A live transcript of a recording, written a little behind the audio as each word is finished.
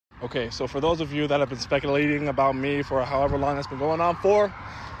Okay, so for those of you that have been speculating about me for however long it's been going on for,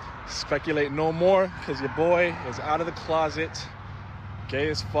 speculate no more, because your boy is out of the closet, gay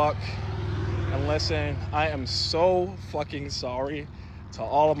as fuck. And listen, I am so fucking sorry to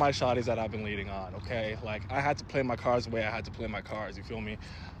all of my shawties that I've been leading on, okay? Like, I had to play my cards the way I had to play my cards, you feel me?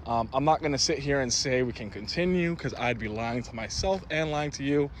 I'm not going to sit here and say we can continue, because I'd be lying to myself and lying to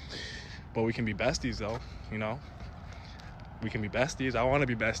you. But we can be besties, though, you know? We can be besties. I want to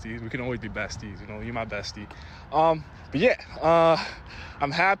be besties. We can always be besties, you know? You're my bestie. But yeah, I'm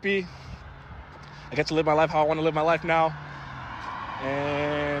happy. I get to live my life how I want to live my life now.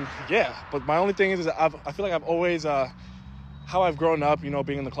 And yeah, but my only thing is that I feel like I've always... how I've grown up, you know,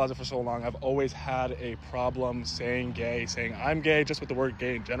 being in the closet for so long, I've always had a problem saying gay, saying I'm gay, just with the word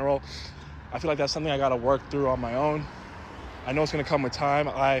gay in general. I feel like that's something I got to work through on my own. I know it's going to come with time.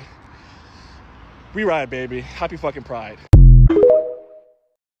 We ride, baby. Happy fucking Pride.